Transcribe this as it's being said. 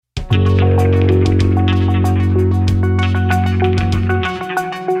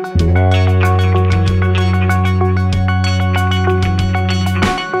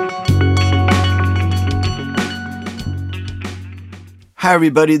Hi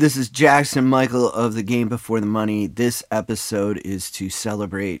everybody, this is Jackson Michael of The Game Before the Money. This episode is to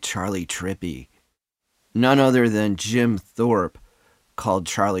celebrate Charley Trippi. None other than Jim Thorpe called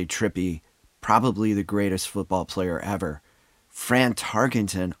Charley Trippi probably the greatest football player ever. Fran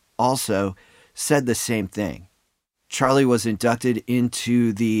Tarkenton also said the same thing. Charley was inducted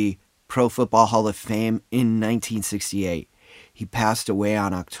into the Pro Football Hall of Fame in 1968. He passed away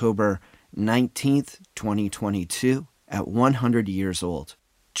on October 19th, 2022. At 100 years old.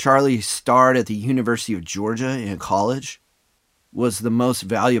 Charley starred at the University of Georgia in college, was the most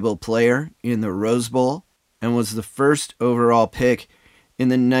valuable player in the Rose Bowl, and was the first overall pick in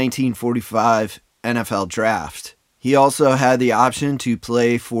the 1945 NFL Draft. He also had the option to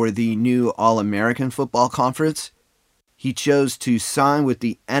play for the new All-American Football Conference. He chose to sign with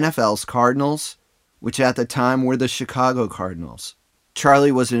the NFL's Cardinals, which at the time were the Chicago Cardinals.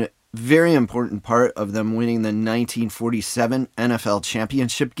 Charley was a very important part of them winning the 1947 NFL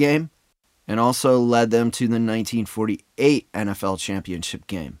championship game and also led them to the 1948 NFL championship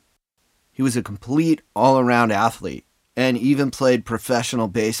game. He was a complete all-around athlete and even played professional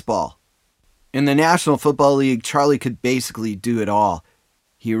baseball. In the National Football League, Charley could basically do it all.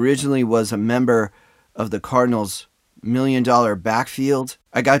 He originally was a member of the Cardinals' $1 Million backfield.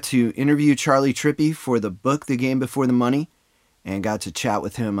 I got to interview Charley Trippi for the book The Game Before the Money, and got to chat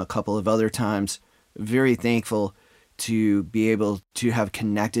with him a couple of other times. Very thankful to be able to have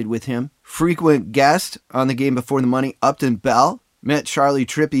connected with him. Frequent guest on The Game Before the Money, Upton met Charley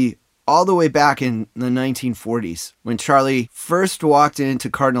Trippi all the way back in the 1940s. When Charley first walked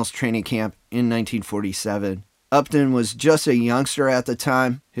into Cardinals training camp in 1947, Upton was just a youngster at the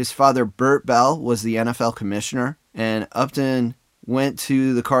time. His father, Bert Bell, was the NFL commissioner, and Upton went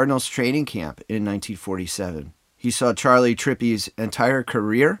to the Cardinals training camp in 1947. He saw Charley Trippi's entire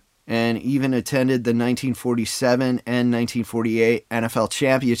career and even attended the 1947 and 1948 NFL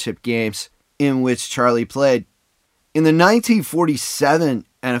championship games in which Charley played. In the 1947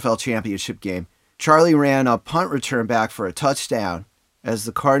 NFL championship game, Charley ran a punt return back for a touchdown as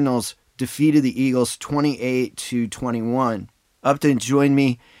the Cardinals defeated the Eagles 28-21. Upton joined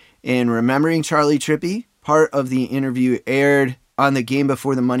me in remembering Charley Trippi. Part of the interview aired on the Game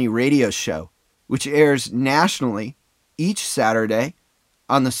Before the Money radio show, which airs nationally each Saturday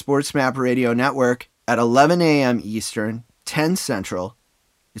on the SportsMap Radio Network at 11 a.m. Eastern, 10 Central.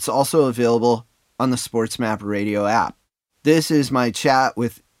 It's also available on the SportsMap Radio app. This is my chat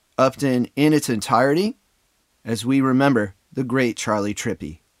with Upton in its entirety as we remember the great Charley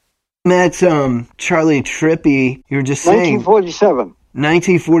Trippi. Met Charley Trippi, you were just saying...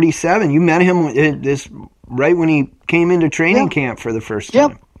 1947. You met him right when he came into training camp for the first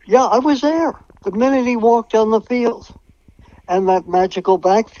time. Yeah, I was there. The minute he walked on the field, and that magical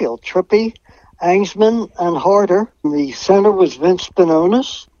backfield, Trippi, Angsman, and Harder. The center was Vince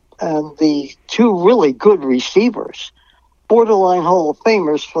Spinonis, and the two really good receivers, borderline Hall of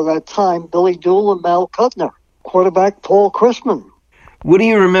Famers for that time, Billy Dool and Mal Cutner. Quarterback, Paul Chrisman. What do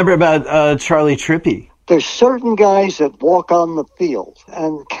you remember about Charley Trippi? There's certain guys that walk on the field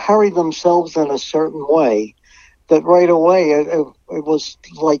and carry themselves in a certain way that right away, it was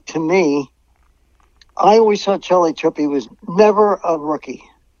like, to me, I always thought Charley Trippi was never a rookie.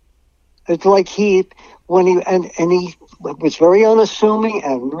 It's like he was very unassuming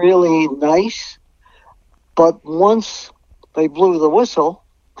and really nice. But once they blew the whistle,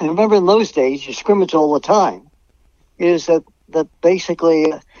 and remember in those days, you scrimmage all the time, is that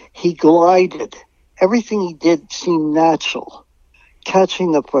basically he glided. Everything he did seemed natural.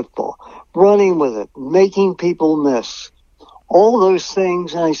 Catching the football, running with it, making people miss. All those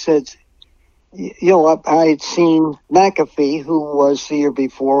things, and I said, I had seen McAfee, who was the year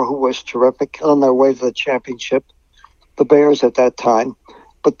before, who was terrific on their way to the championship, the Bears at that time.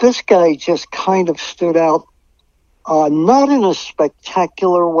 But this guy just kind of stood out, not in a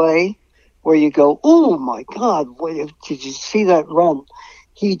spectacular way where you go, oh my God, did you see that run?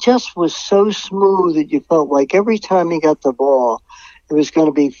 He just was so smooth that you felt like every time he got the ball, it was going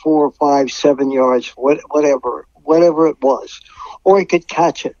to be 4, 5, 7 yards, whatever it was, or he could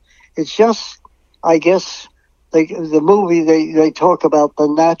catch it. It's just, I guess, the movie, they talk about the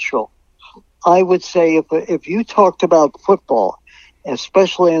natural. I would say if you talked about football,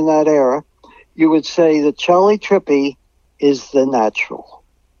 especially in that era, you would say that Charley Trippi is the natural.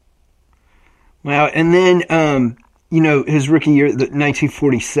 Wow. And then, his rookie year, the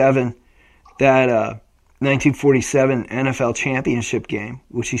 1947, that 1947 NFL championship game,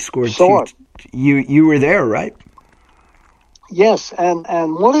 which he scored two. You were there, right? Yes,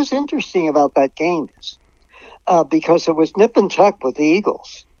 and what is interesting about that game is because it was nip and tuck with the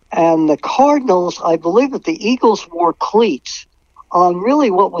Eagles. And the Cardinals, I believe that the Eagles wore cleats on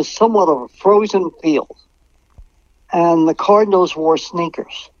really what was somewhat of a frozen field. And the Cardinals wore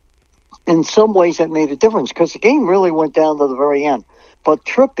sneakers. In some ways, that made a difference because the game really went down to the very end. But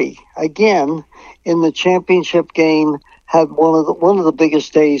Trippi, again, in the championship game, had one of the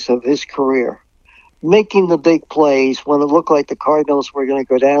biggest days of his career, making the big plays when it looked like the Cardinals were going to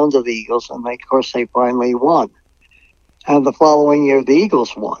go down to the Eagles, and of course they finally won. And the following year, the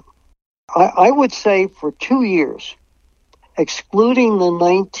Eagles won. I would say for 2 years, excluding the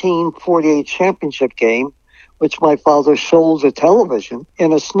 1948 championship game, which my father sold to television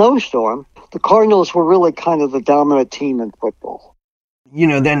in a snowstorm, the Cardinals were really kind of the dominant team in football. You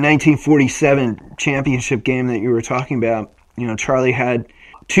know, that 1947 championship game that you were talking about, you know, Charley had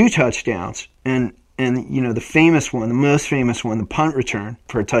 2 touchdowns, and you know, the most famous one, the punt return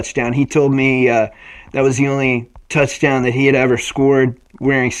for a touchdown. He told me that was the only touchdown that he had ever scored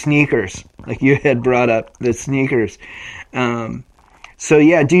wearing sneakers, like you had brought up the sneakers. So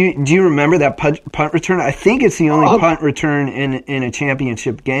yeah, do you remember that punt return? I think it's the only punt return in a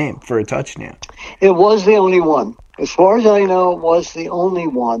championship game for a touchdown. It was the only one. As far as I know, it was the only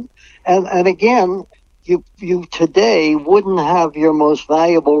one. And again, you today wouldn't have your most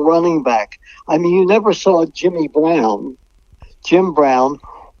valuable running back. I mean, you never saw Jim Brown,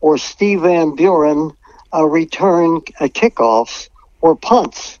 or Steve Van Buren return kickoffs or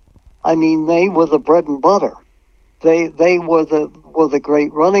punts. I mean, they were the bread and butter. They were the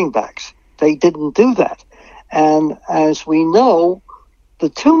great running backs. They didn't do that. And as we know, the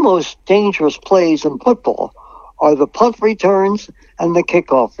 2 most dangerous plays in football are the punt returns and the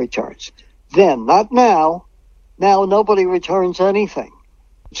kickoff returns. Then, not now. Now nobody returns anything.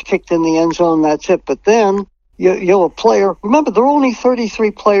 It's kicked in the end zone, that's it. But then you're a player. Remember, there are only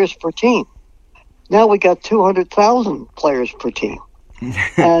 33 players per team. Now we got 200,000 players per team.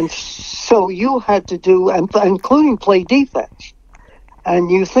 And so you had to do, including play defense. And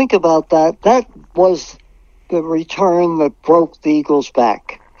you think about that was the return that broke the Eagles'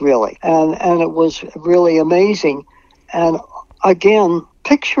 back, really. And it was really amazing. And again,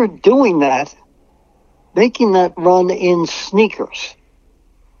 picture doing that, making that run in sneakers.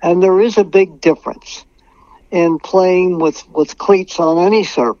 And there is a big difference in playing with cleats on any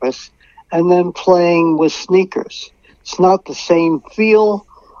surface and then playing with sneakers. It's not the same feel.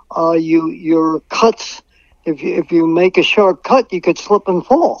 Your cuts, if you make a sharp cut, you could slip and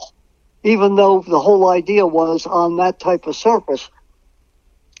fall. Even though the whole idea was on that type of surface,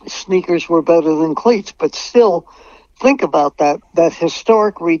 sneakers were better than cleats. But still, think about that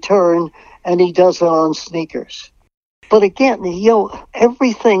historic return, and he does it on sneakers. But again,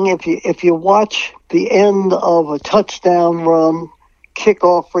 everything, if you watch the end of a touchdown run,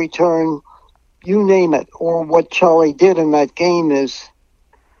 kickoff return, you name it, or what Charley did in that game is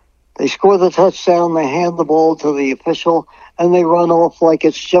they score the touchdown, they hand the ball to the official, and they run off like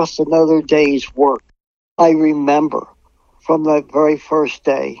it's just another day's work. I remember from that very first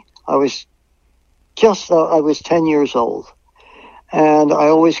day, I was 10 years old, and I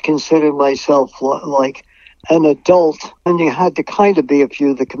always considered myself like an adult, and you had to kind of be if you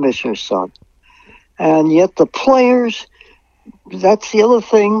were the commissioner's son. And yet the players, that's the other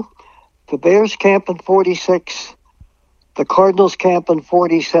thing. The Bears camp in 46, the Cardinals camp in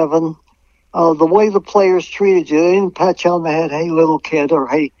 47. The way the players treated you, they didn't pat you on the head, hey, little kid, or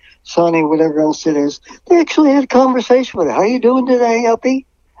hey, sonny, whatever else it is. They actually had a conversation with you. How you doing today, Uppy?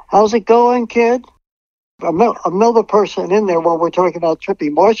 How's it going, kid? Another person in there while we're talking about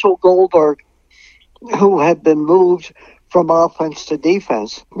Trippi, Marshall Goldberg, who had been moved from offense to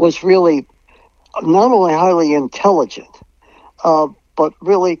defense, was really not only highly intelligent, but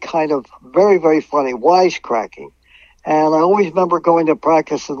really kind of very, very funny, wisecracking. And I always remember going to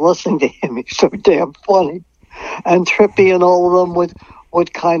practice and listening to him. He's so damn funny. And Trippi and all of them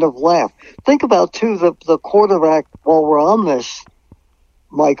would kind of laugh. Think about, too, the quarterback, while we're on this,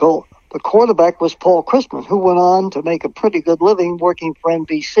 Michael, the quarterback was Paul Christman, who went on to make a pretty good living working for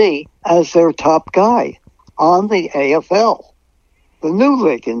NBC as their top guy on the AFL, the new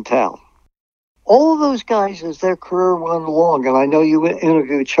league in town. All of those guys, as their career went along, and I know you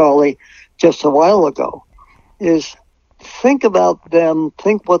interviewed Charley just a while ago, is think about them,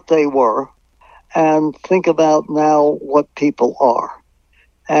 think what they were, and think about now what people are.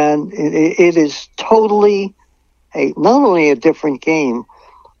 And it is totally not only a different game,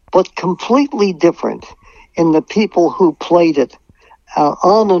 but completely different in the people who played it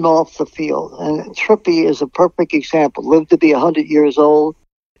on and off the field. And Trippi is a perfect example. Lived to be 100 years old.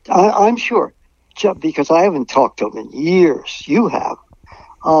 I'm sure, because I haven't talked to him in years. You have.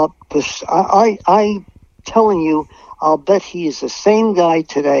 I'm telling you, I'll bet he is the same guy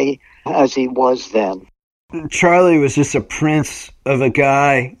today as he was then. Charley was just a prince of a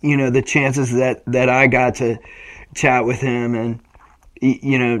guy. You know, the chances that I got to chat with him, and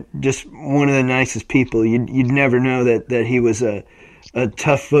you know, just one of the nicest people. You'd never know that he was a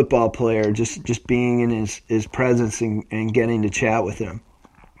tough football player. Just being in his presence and getting to chat with him.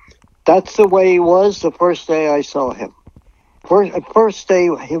 That's the way he was the first day I saw him. First day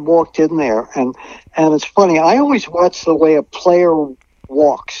he walked in there, and it's funny. I always watch the way a player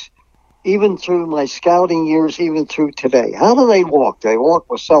walks, even through my scouting years, even through today. How do they walk? They walk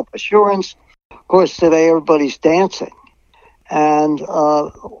with self-assurance. Of course, today everybody's dancing. And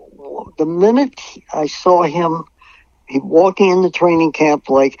the minute I saw him, he walking in the training camp,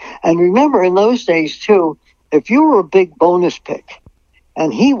 and remember in those days too, if you were a big bonus pick,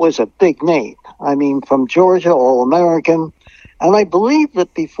 and he was a big name, I mean, from Georgia, All-American, and I believe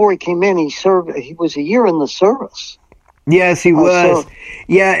that before he came in, he was a year in the service. Yes, he was.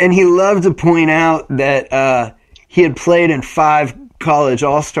 Yeah, and he loved to point out that he had played in 5 college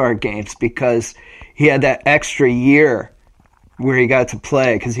all-star games because he had that extra year where he got to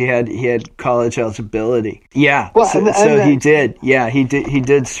play because he had college eligibility. Yeah, well, so he did. Yeah, he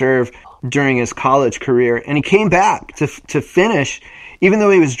did serve during his college career, and he came back to finish, even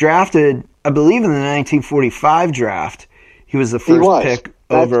though he was drafted, I believe, in the 1945 draft. He was the first pick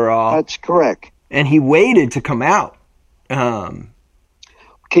overall. That's correct. And he waited to come out. Can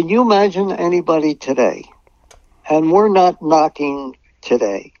you imagine anybody today? And we're not knocking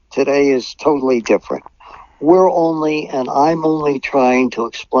today. Today is totally different. I'm only trying to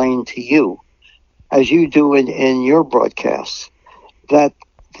explain to you, as you do in your broadcasts, that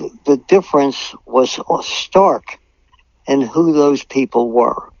the difference was stark in who those people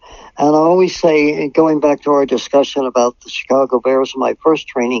were. And I always say, going back to our discussion about the Chicago Bears in my first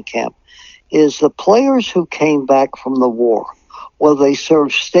training camp, is the players who came back from the war, whether they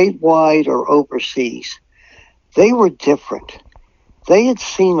served statewide or overseas, they were different. They had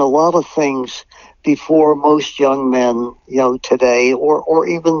seen a lot of things before most young men, today, or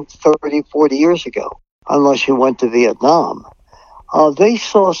even 30, 40 years ago, unless you went to Vietnam. They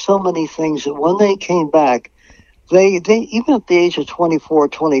saw so many things that when they came back, they even at the age of 24,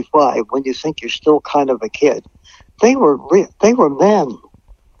 25, when you think you're still kind of a kid, they were men.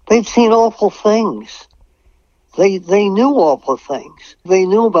 They'd seen awful things. They knew awful things. They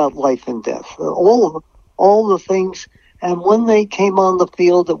knew about life and death, all the things. And when they came on the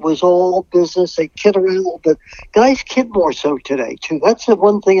field, it was all business. They kid around a little bit. Guys kid more so today too. That's the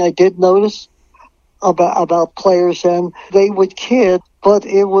one thing I did notice about players. And they would kid, but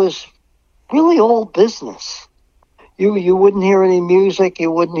it was really all business. You wouldn't hear any music. You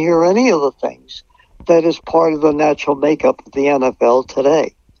wouldn't hear any of the things that is part of the natural makeup of the NFL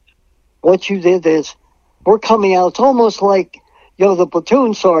today. What you did is, we're coming out, it's almost like, the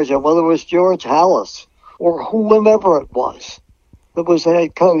platoon sergeant, whether it was George Hallis or whomever it was that was the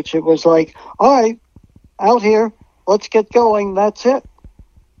head coach. It was like, all right, out here, let's get going, that's it.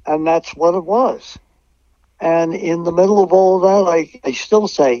 And that's what it was. And in the middle of all of that, I still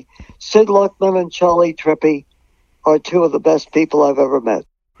say, Sid Luckman and Charley Trippi are 2 of the best people I've ever met.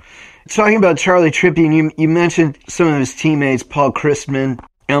 Talking about Charley Trippi, and you mentioned some of his teammates, Paul Christman,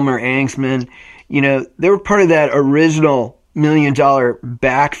 Elmer Angsman, they were part of that original $1 million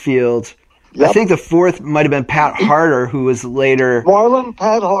backfield. Yep. I think the 4th might have been Pat Harder, who was later... Marlon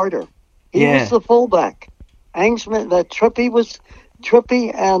Pat Harder. He was the fullback. Angsman,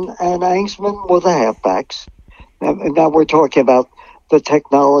 Trippi and Angsman were the halfbacks. Now we're talking about the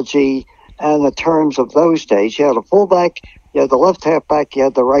technology and the terms of those days. You had a fullback, you had the left halfback, you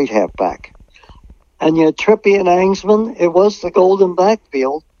had the right halfback. And you had Trippi and Angsman, it was the golden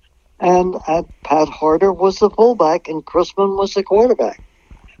backfield. And Pat Harder was the fullback, and Christman was the quarterback.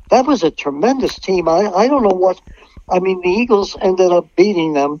 That was a tremendous team. I don't know the Eagles ended up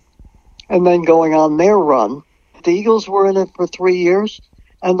beating them and then going on their run. The Eagles were in it for 3 years,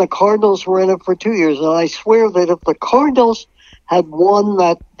 and the Cardinals were in it for 2 years. And I swear that if the Cardinals had won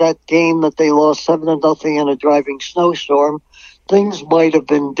that game that they lost 7-0 in a driving snowstorm, things might have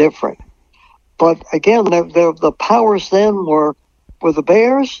been different. But again, the powers then were the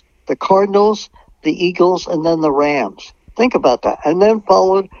Bears, the Cardinals, the Eagles, and then the Rams. Think about that. And then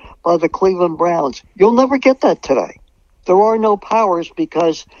followed by the Cleveland Browns. You'll never get that today. There are no powers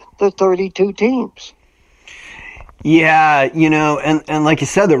because there are 32 teams. Yeah, and like you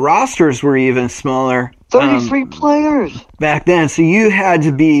said, the rosters were even smaller. 33 players. Back then. So you had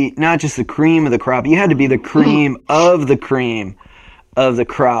to be not just the cream of the crop, you had to be the cream of the cream of the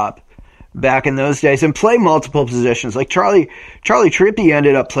crop back in those days and play multiple positions. Like Charley Trippi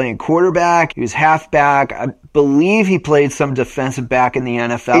ended up playing quarterback. He was halfback. I believe he played some defensive back in the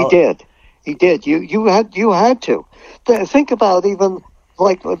NFL. He did. He did. You had to. Think about even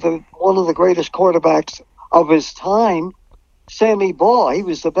like one of the greatest quarterbacks of his time, Sammy Baugh. He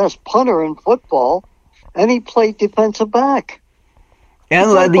was the best punter in football, and he played defensive back.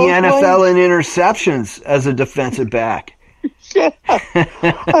 And led the NFL in interceptions as a defensive back. Yeah.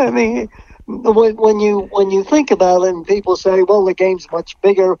 I mean, when you think about it, and people say, well, the game's much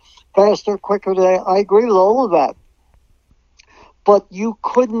bigger, faster, quicker today, I agree with all of that. But you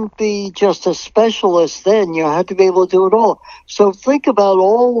couldn't be just a specialist then. You had to be able to do it all. So think about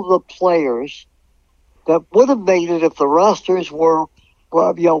all the players that would have made it if the rosters were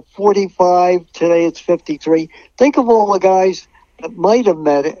 45. Today it's 53. Think of all the guys that might have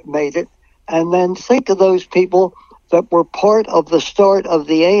made it, and then think of those people that were part of the start of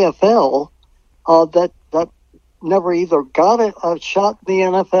the AFL that never either got a shot in the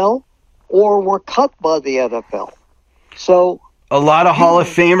NFL or were cut by the NFL. So a lot of Hall of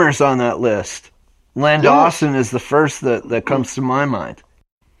Famers on that list. Len Dawson is the first that comes to my mind.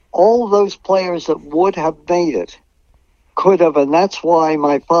 All of those players that would have made it could have, and that's why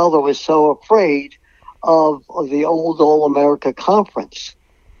my father was so afraid of the old All-America Conference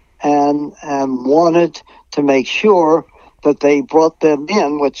and wanted to make sure that they brought them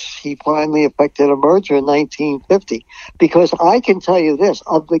in, which he finally effected a merger in 1950. Because I can tell you this,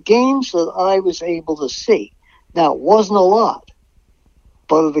 of the games that I was able to see, now it wasn't a lot,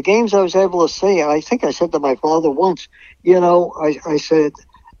 but of the games I was able to see, I think I said to my father once, I said,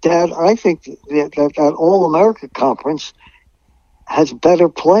 Dad, I think that All-America Conference has better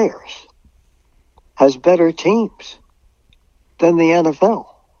players, has better teams than the NFL.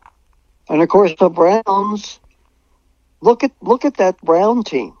 And of course, the Browns, look at that Brown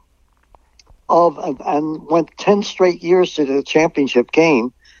team and went 10 straight years to the championship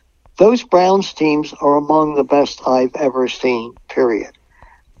game. Those Browns teams are among the best I've ever seen, period.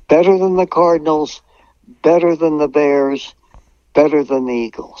 Better than the Cardinals, better than the Bears, better than the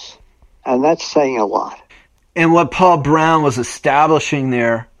Eagles. And that's saying a lot. And what Paul Brown was establishing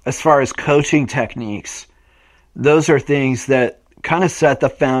there, as far as coaching techniques, those are things that kind of set the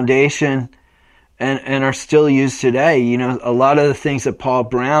foundation and are still used today. A lot of the things that Paul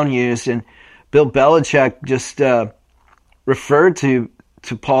Brown used, and Bill Belichick just referred to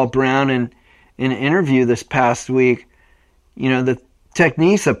Paul Brown in an interview this past week. The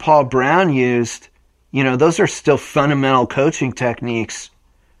techniques that Paul Brown used, those are still fundamental coaching techniques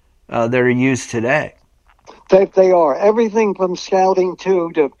that are used today. They are. Everything from scouting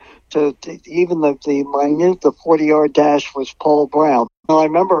to even the minute, the 40-yard dash was Paul Brown. I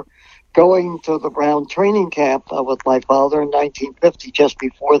remember going to the Brown training camp with my father in 1950, just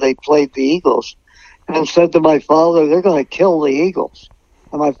before they played the Eagles, and said to my father, they're going to kill the Eagles.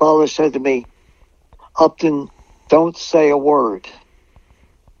 And my father said to me, Upton, don't say a word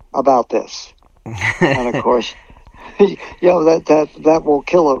about this. And of course, that will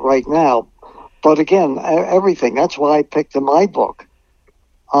kill it right now. But again, everything. That's why I picked in my book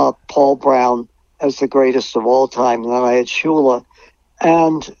Paul Brown as the greatest of all time. And then I had Shula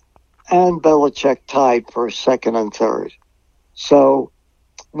and Belichick tied for second and third. So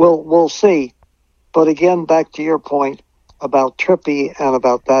we'll see. But again, back to your point about Trippi and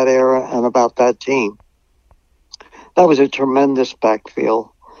about that era and about that team. That was a tremendous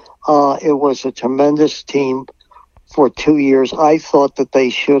backfield. It was a tremendous team for 2 years. I thought that they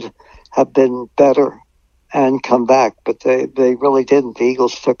should have been better and come back, but they really didn't. The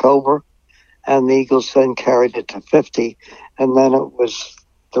Eagles took over, and the Eagles then carried it to 50, and then it was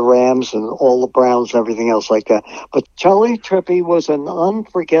the Rams and all the Browns and everything else like that. But Charley Trippi was an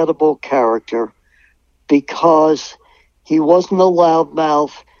unforgettable character because he wasn't a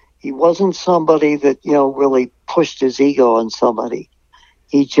loudmouth. He wasn't somebody that, really pushed his ego on somebody.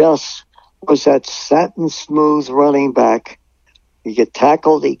 He just was that satin smooth running back. You get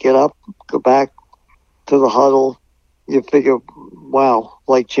tackled, you get up, go back to the huddle. You figure, wow,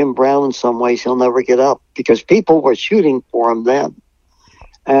 like Jim Brown in some ways, he'll never get up because people were shooting for him then.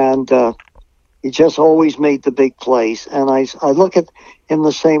 And he just always made the big plays. And I look at him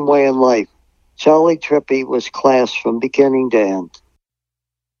the same way in life. Charley Trippi was class from beginning to end.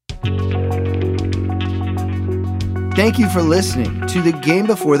 Thank you for listening to the Game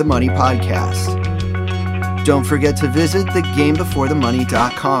Before the Money podcast. Don't forget to visit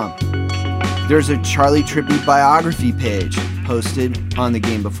thegamebeforethemoney.com. There's a Charley Trippi biography page posted on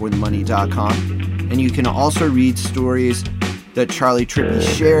thegamebeforethemoney.com, and you can also read stories that Charley Trippi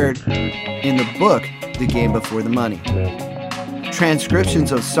shared in the book, The Game Before the Money.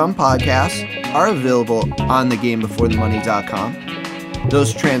 Transcriptions of some podcasts are available on thegamebeforethemoney.com.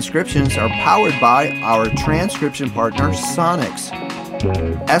 Those transcriptions are powered by our transcription partner, Sonics.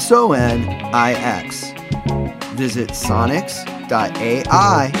 SONIX. Visit sonics.ai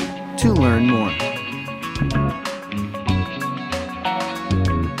to learn more.